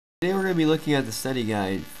Today we're going to be looking at the study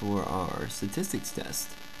guide for our statistics test.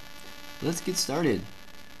 Let's get started.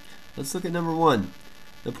 Let's look at number 1.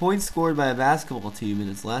 The points scored by a basketball team in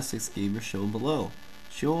its last 6 games are shown below.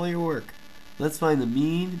 Show all your work. Let's find the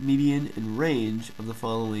mean, median, and range of the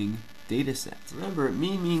following data sets. Remember,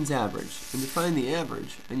 mean means average. And to find the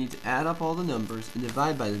average, I need to add up all the numbers and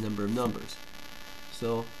divide by the number of numbers.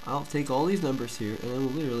 So I'll take all these numbers here and I will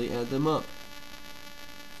literally add them up.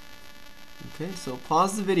 Okay, so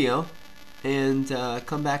pause the video and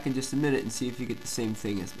come back in just a minute and see if you get the same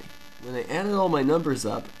thing as me. When I added all my numbers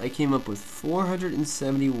up, I came up with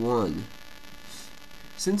 471.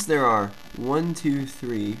 Since there are 1, 2,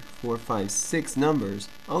 3, 4, 5, 6 numbers,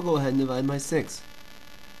 I'll go ahead and divide by 6.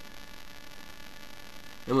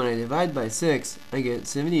 And when I divide by 6, I get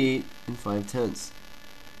 78 and 5/10.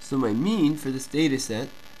 So my mean for this data set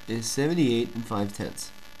is 78 and 5/10.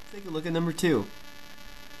 Let's take a look at number 2.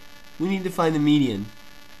 We need to find the median.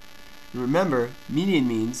 And remember, median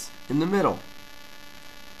means in the middle.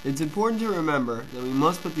 It's important to remember that we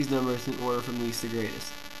must put these numbers in order from least to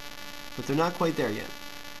greatest. But they're not quite there yet.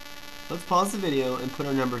 Let's pause the video and put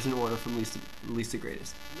our numbers in order from least to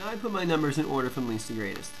greatest. Now I put my numbers in order from least to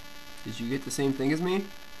greatest. Did you get the same thing as me?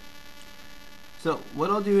 So what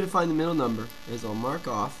I'll do to find the middle number is I'll mark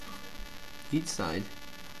off each side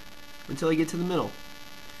until I get to the middle.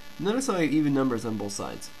 Notice how I have even numbers on both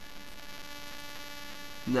sides.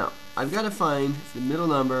 Now, I've got to find the middle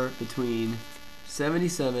number between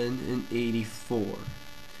 77 and 84.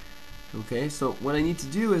 Okay, so what I need to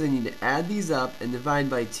do is I need to add these up and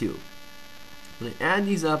divide by 2. When I add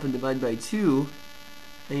these up and divide by 2,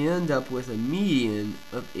 I end up with a median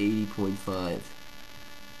of 80.5.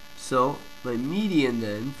 So, my median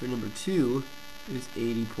then for number 2 is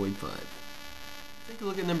 80.5. Take a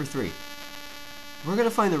look at number 3. We're going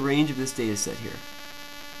to find the range of this data set here.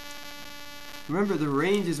 Remember, the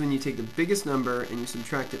range is when you take the biggest number and you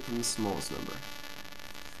subtract it from the smallest number.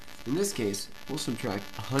 In this case, we'll subtract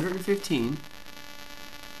 115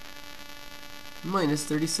 minus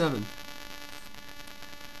 37.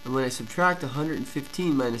 And when I subtract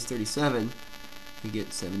 115 minus 37, I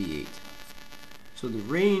get 78. So the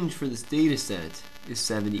range for this data set is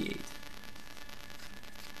 78.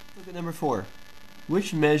 Look at number 4.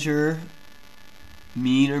 Which measure,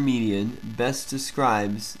 mean or median, best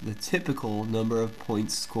describes the typical number of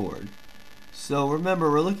points scored? So remember,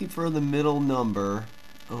 we're looking for the middle number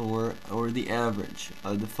or the average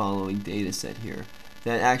of the following data set here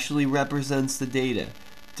that actually represents the data.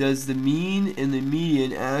 Does the mean and the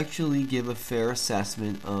median actually give a fair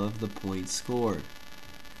assessment of the points scored?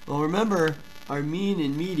 Well, remember, our mean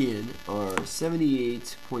and median are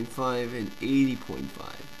 78.5 and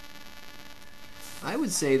 80.5. I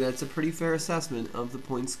would say that's a pretty fair assessment of the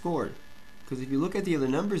points scored, because if you look at the other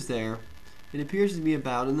numbers there, it appears to be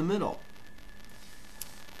about in the middle.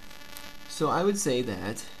 So I would say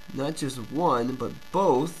that not just one, but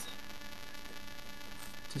both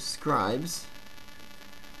describes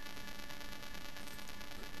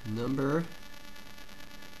number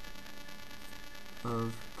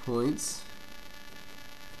of points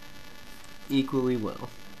equally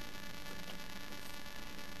well.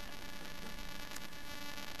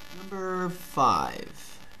 Number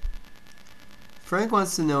 5. Frank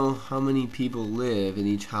wants to know how many people live in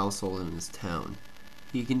each household in his town.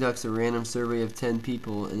 He conducts a random survey of 10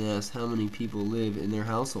 people and asks how many people live in their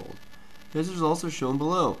household. His results are shown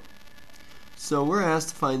below. So we're asked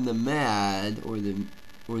to find the MAD or the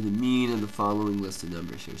mean of the following list of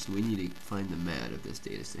numbers here. So we need to find the MAD of this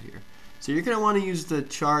data set here. So you're going to want to use the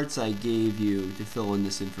charts I gave you to fill in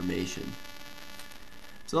this information.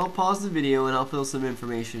 So I'll pause the video and I'll fill some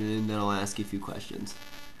information in and then I'll ask you a few questions.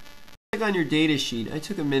 Like on your data sheet, I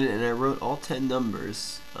took a minute and I wrote all 10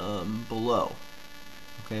 numbers below.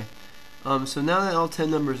 Okay. So now that all 10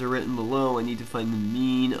 numbers are written below, I need to find the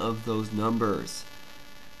mean of those numbers.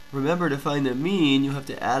 Remember, to find the mean, you have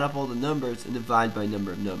to add up all the numbers and divide by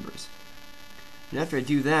number of numbers. And after I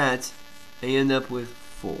do that, I end up with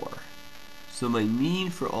 4. So my mean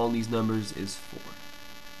for all these numbers is 4.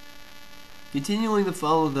 Continuing to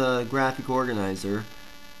follow the graphic organizer,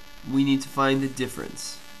 we need to find the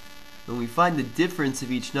difference. When we find the difference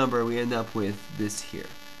of each number, we end up with this here.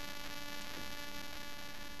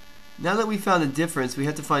 Now that we found the difference, we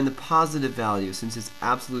have to find the positive value since it's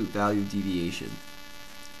absolute value deviation.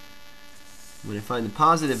 When I find the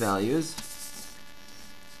positive values,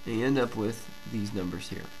 I end up with these numbers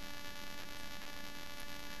here.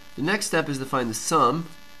 The next step is to find the sum,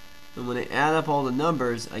 and when I add up all the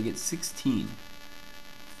numbers, I get 16.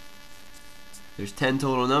 There's 10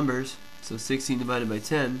 total numbers, so 16 divided by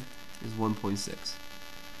 10 is 1.6.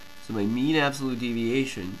 So my mean absolute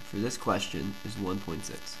deviation for this question is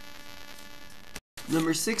 1.6.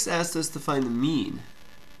 Number 6 asked us to find the mean.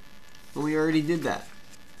 Well, we already did that.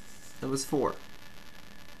 That was 4. It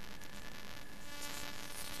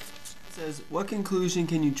says, what conclusion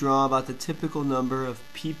can you draw about the typical number of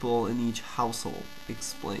people in each household?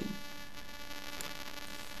 Explain.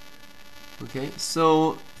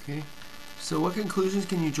 So what conclusions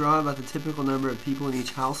can you draw about the typical number of people in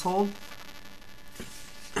each household?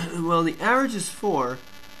 Well, the average is 4,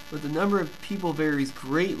 but the number of people varies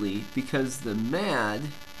greatly because the mad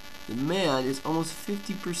is almost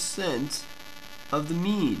 50% of the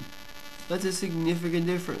mean. That's a significant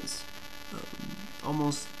difference.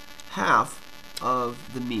 Almost half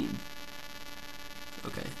of the mean.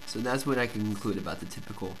 Okay, so that's what I can conclude about the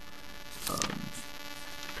typical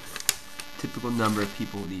number of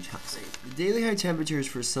people in each house. The daily high temperatures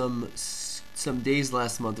for some days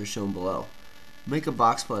last month are shown below. Make a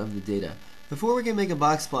box plot of the data. Before we can make a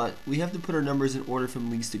box plot, we have to put our numbers in order from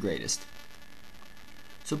least to greatest.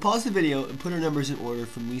 So pause the video and put our numbers in order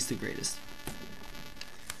from least to greatest.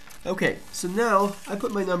 Okay, so now I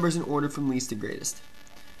put my numbers in order from least to greatest.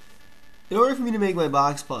 In order for me to make my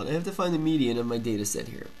box plot, I have to find the median of my data set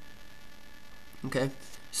here. Okay,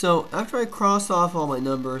 so after I cross off all my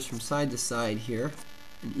numbers from side to side here,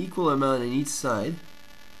 an equal amount on each side,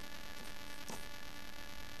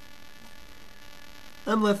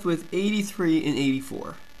 I'm left with 83 and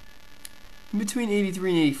 84. In between 83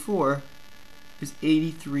 and 84 is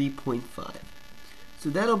 83.5. So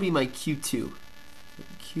that'll be my Q2.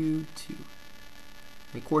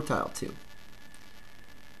 My quartile 2.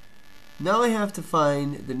 Now I have to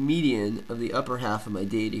find the median of the upper half of my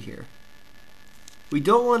data here. We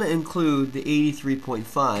don't want to include the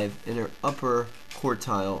 83.5 in our upper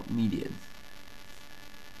quartile median.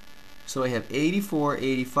 So I have 84,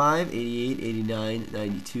 85, 88, 89,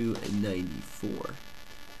 92, and 94.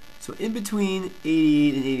 So in between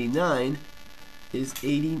 88 and 89 is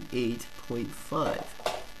 88.5.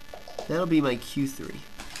 That'll be my Q3.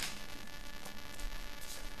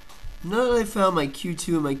 Now that I've found my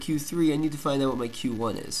Q2 and my Q3, I need to find out what my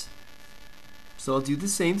Q1 is. So I'll do the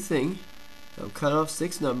same thing. I'll cut off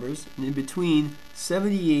 6 numbers, and in between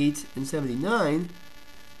 78 and 79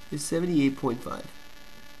 is 78.5.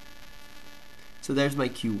 So there's my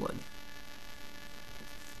Q1.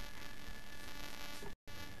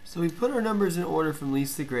 So we put our numbers in order from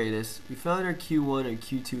least to greatest. We found our Q1, our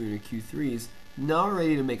Q2, and our Q3s. Now we're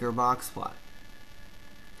ready to make our box plot.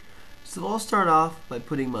 So I'll start off by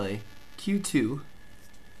putting my Q2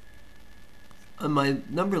 on my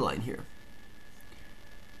number line here.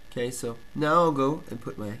 Okay, so now I'll go and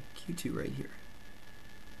put my Q2 right here.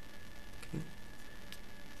 Okay.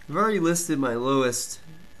 I've already listed my lowest,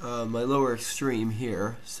 my lower extreme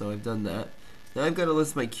here, so I've done that. Now I've got to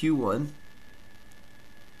list my Q1,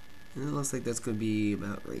 and it looks like that's going to be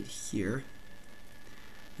about right here.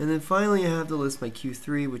 And then finally I have to list my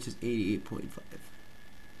Q3, which is 88.5.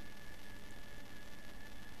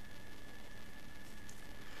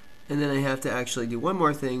 And then I have to actually do one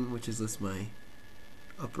more thing, which is list my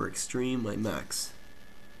upper extreme, my max.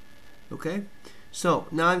 Okay, so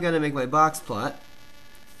now I've got to make my box plot.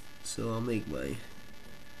 So I'll make my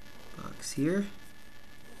box here,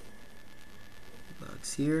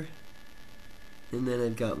 and then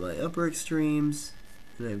I've got my upper extremes,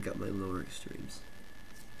 and I've got my lower extremes.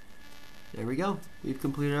 There we go. We've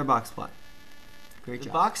completed our box plot. Great job.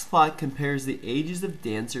 The box plot compares the ages of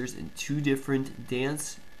dancers in 2 different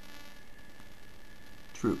dance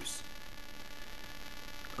troops.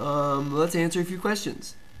 Let's answer a few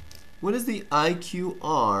questions. What is the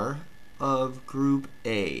IQR of Group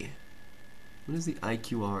A? What is the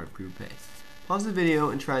IQR of Group A? Pause the video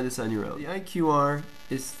and try this on your own. The IQR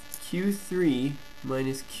is Q3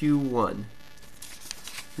 minus Q1.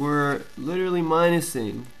 We're literally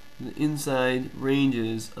minusing the inside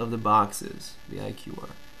ranges of the boxes, the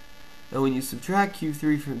IQR. And when you subtract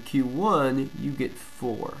Q3 from Q1, you get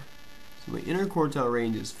 4. So my inner quartile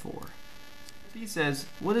range is 4. B says,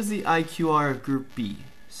 what is the IQR of Group B?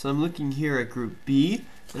 So I'm looking here at Group B,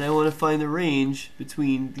 and I want to find the range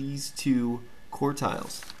between these 2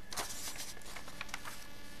 quartiles.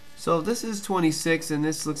 So this is 26, and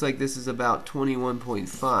this looks like this is about 21.5,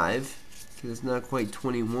 because it's not quite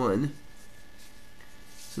 21.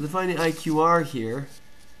 So to find the IQR here,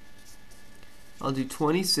 I'll do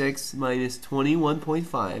 26 minus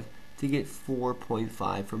 21.5 to get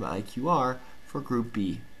 4.5 from IQR for Group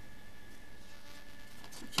B.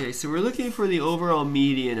 Okay, so we're looking for the overall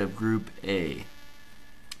median of Group A.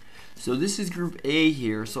 So this is Group A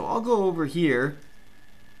here, so I'll go over here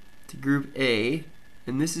to Group A,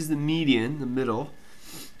 and this is the median, the middle.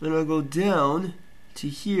 And I'll go down to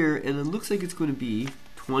here, and it looks like it's going to be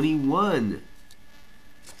 21.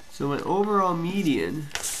 So my overall median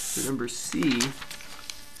for number C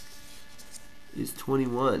is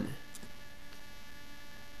 21.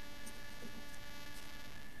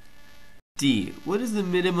 D. What is the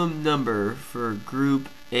minimum number for group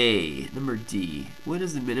A? Number D. What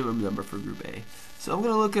is the minimum number for group A? So I'm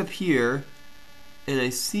going to look up here, and I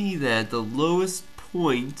see that the lowest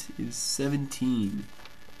point is 17.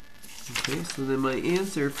 Okay, so then my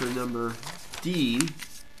answer for number D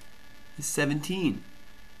is 17.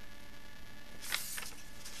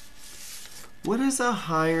 What is a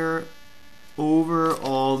higher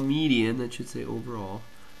overall median, that should say overall,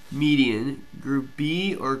 median, group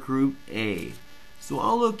B or group A? So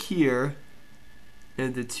I'll look here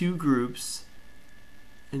at the two groups,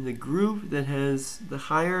 and the group that has the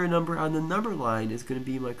higher number on the number line is going to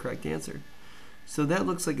be my correct answer. So that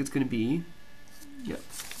looks like it's going to be, yep,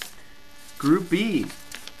 group B.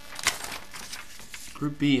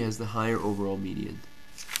 Group B has the higher overall median.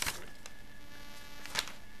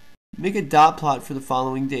 Make a dot plot for the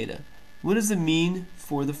following data. What does it mean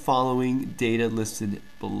for the following data listed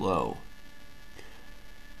below?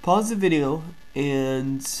 Pause the video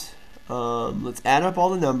and let's add up all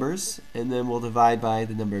the numbers, and then we'll divide by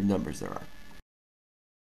the number of numbers there are.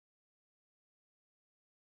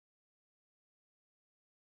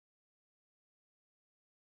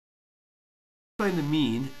 Find the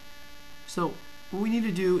mean. So what we need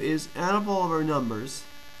to do is add up all of our numbers,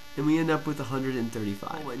 and we end up with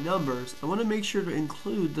 135. My numbers, I want to make sure to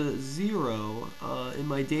include the 0 in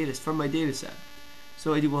my data from my data set.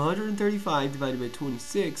 So I do 135 divided by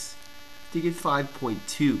 26 to get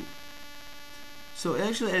 5.2. So it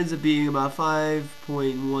actually ends up being about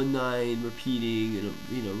 5.19 repeating,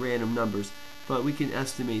 random numbers, but we can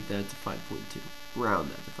estimate that to 5.2, round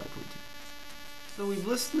that to 5.2. So we've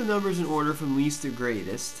listed the numbers in order from least to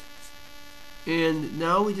greatest. And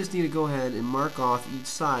now we just need to go ahead and mark off each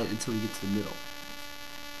side until we get to the middle.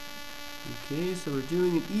 Okay, so we're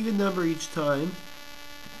doing an even number each time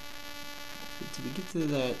until we get to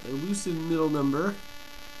that elusive middle number.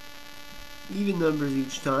 Even numbers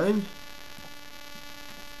each time.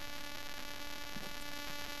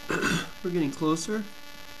 We're getting closer,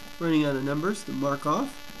 running out of numbers to mark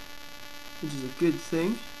off, which is a good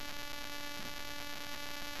thing.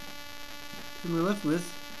 And we're left with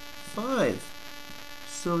 5.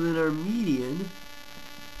 So then our median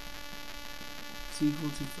is equal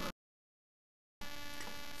to 5.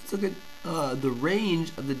 Let's look at the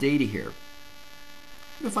range of the data here.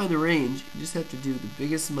 To find the range, you just have to do the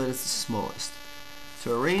biggest minus the smallest.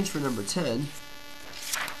 So our range for number 10 is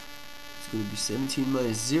going to be 17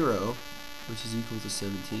 minus 0, which is equal to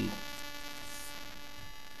 17.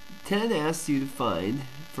 10 asks you to find,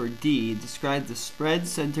 for D, describe the spread,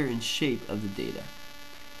 center, and shape of the data.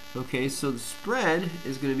 Okay, so the spread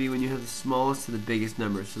is going to be when you have the smallest to the biggest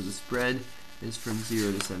number. So the spread is from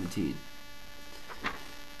 0 to 17.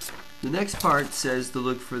 The next part says to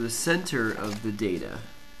look for the center of the data.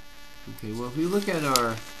 Okay, well if we look at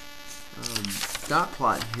our dot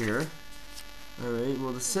plot here, alright,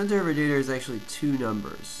 well the center of our data is actually two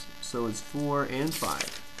numbers. So it's 4 and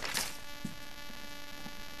 5.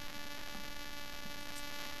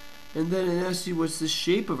 And then it asks you what's the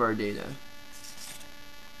shape of our data.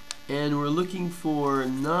 And we're looking for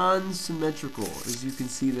non-symmetrical, as you can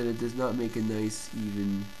see that it does not make a nice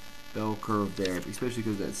even bell curve there, especially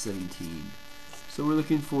because that's 17. So we're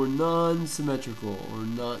looking for non-symmetrical or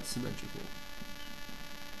not symmetrical.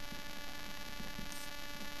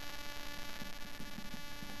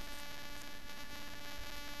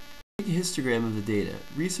 Make a histogram of the data.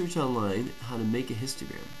 Research online how to make a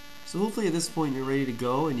histogram. So hopefully at this point you're ready to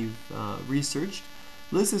go and you've researched.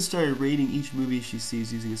 Liz has started rating each movie she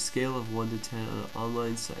sees using a scale of 1 to 10 on an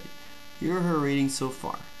online site. Here are her ratings so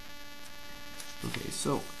far. Okay,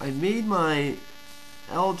 so I made my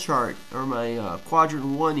L chart, or my quadrant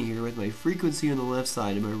 1 here, with my frequency on the left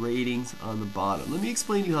side and my ratings on the bottom. Let me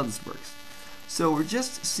explain to you how this works. So we're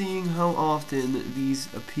just seeing how often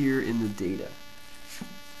these appear in the data.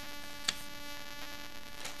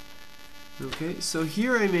 Okay, so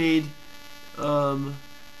here I made 1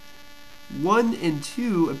 and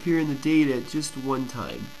 2 appear in the data just one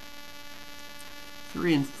time.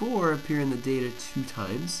 3 and 4 appear in the data 2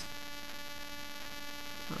 times.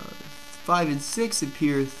 5 and 6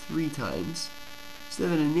 appear 3 times.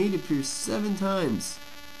 7 and 8 appear 7 times.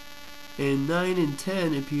 And 9 and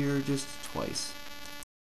 10 appear just twice.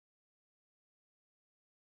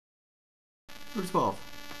 Number 12.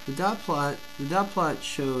 The dot plot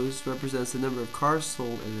represents the number of cars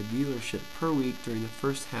sold at a dealership per week during the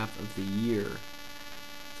first half of the year.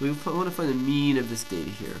 So we want to find the mean of this data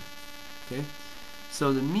here. Okay?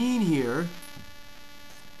 So the mean here,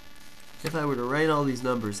 if I were to write all these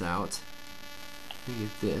numbers out, I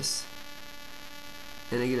get this,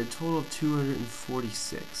 and I get a total of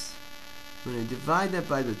 246. When I divide that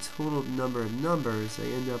by the total number of numbers, I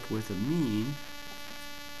end up with a mean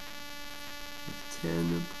of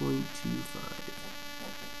 10.25.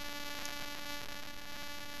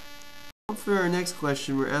 For our next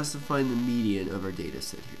question, we're asked to find the median of our data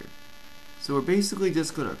set here. So we're basically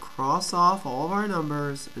just going to cross off all of our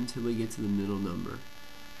numbers until we get to the middle number.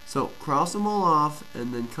 So cross them all off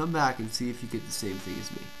and then come back and see if you get the same thing as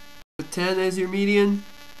me. With 10 as your median?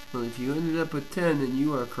 Well, if you ended up with 10, then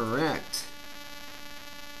you are correct.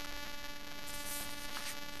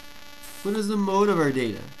 What is the mode of our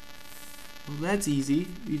data? Well, that's easy.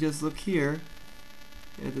 You just look here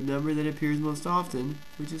at the number that appears most often,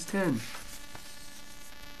 which is 10.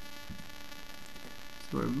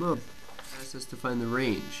 So our mode asks us to find the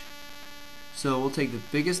range. So we'll take the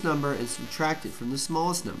biggest number and subtract it from the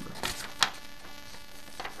smallest number.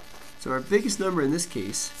 So our biggest number in this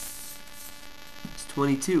case is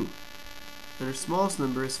 22, and our smallest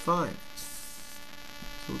number is 5.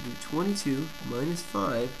 So we'll do 22 minus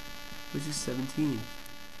 5, which is 17.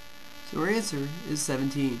 So our answer is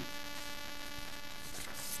 17.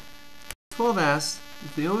 12 asks,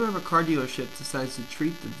 if the owner of a car dealership decides to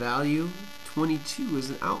treat the value 22 as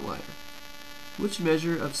an outlier, which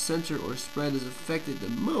measure of center or spread is affected the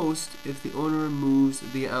most if the owner removes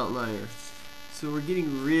the outlier? So we're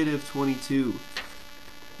getting rid of 22.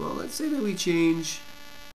 Well, let's say that we change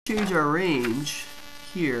our range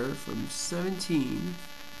here from 17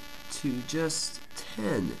 to just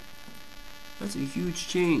 10. That's a huge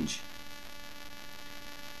change.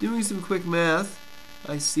 Doing some quick math,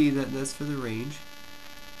 I see that that's for the range.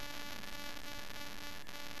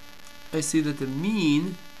 I see that the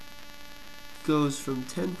mean goes from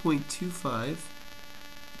 10.25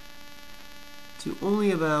 to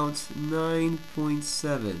only about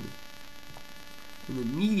 9.7, and the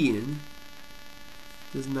median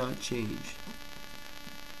does not change.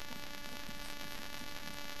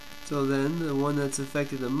 So then the one that's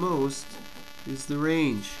affected the most is the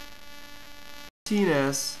range. 13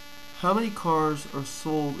 asks, how many cars are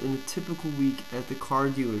sold in a typical week at the car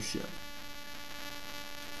dealership?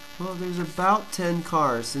 Well, there's about 10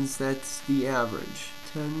 cars, since that's the average.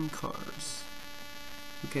 10 cars.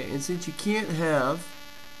 Okay, and since you can't have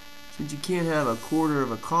a quarter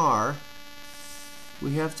of a car,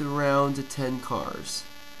 we have to round to 10 cars.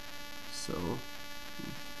 So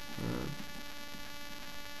we have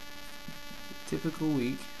a typical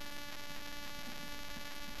week.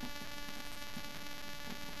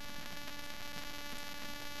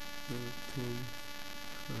 So 10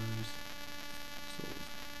 cars sold.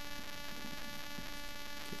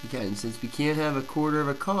 Again, since we can't have a quarter of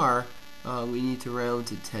a car, we need to round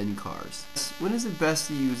to 10 cars. When is it best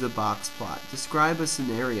to use a box plot? Describe a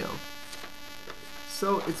scenario.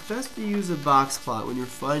 So it's best to use a box plot when you're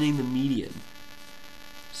finding the median.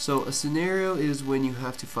 So a scenario is when you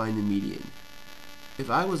have to find the median. If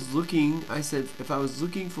I was looking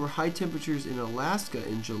for high temperatures in Alaska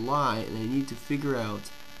in July and I need to figure out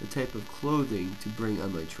the type of clothing to bring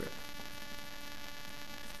on my trip,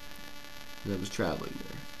 and I was traveling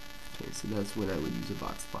there. Okay, so that's when I would use a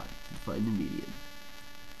box plot to find the median.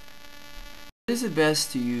 Is it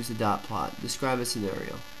best to use a dot plot? Describe a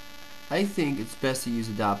scenario. I think it's best to use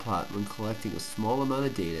a dot plot when collecting a small amount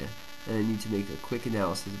of data and I need to make a quick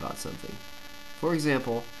analysis about something. For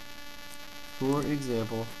example,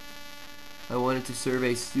 I wanted to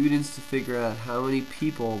survey students to figure out how many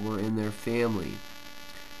people were in their family.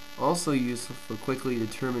 Also useful for quickly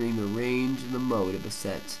determining the range and the mode of a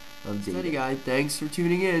set of data. Study guide. Thanks for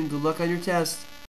tuning in. Good luck on your test.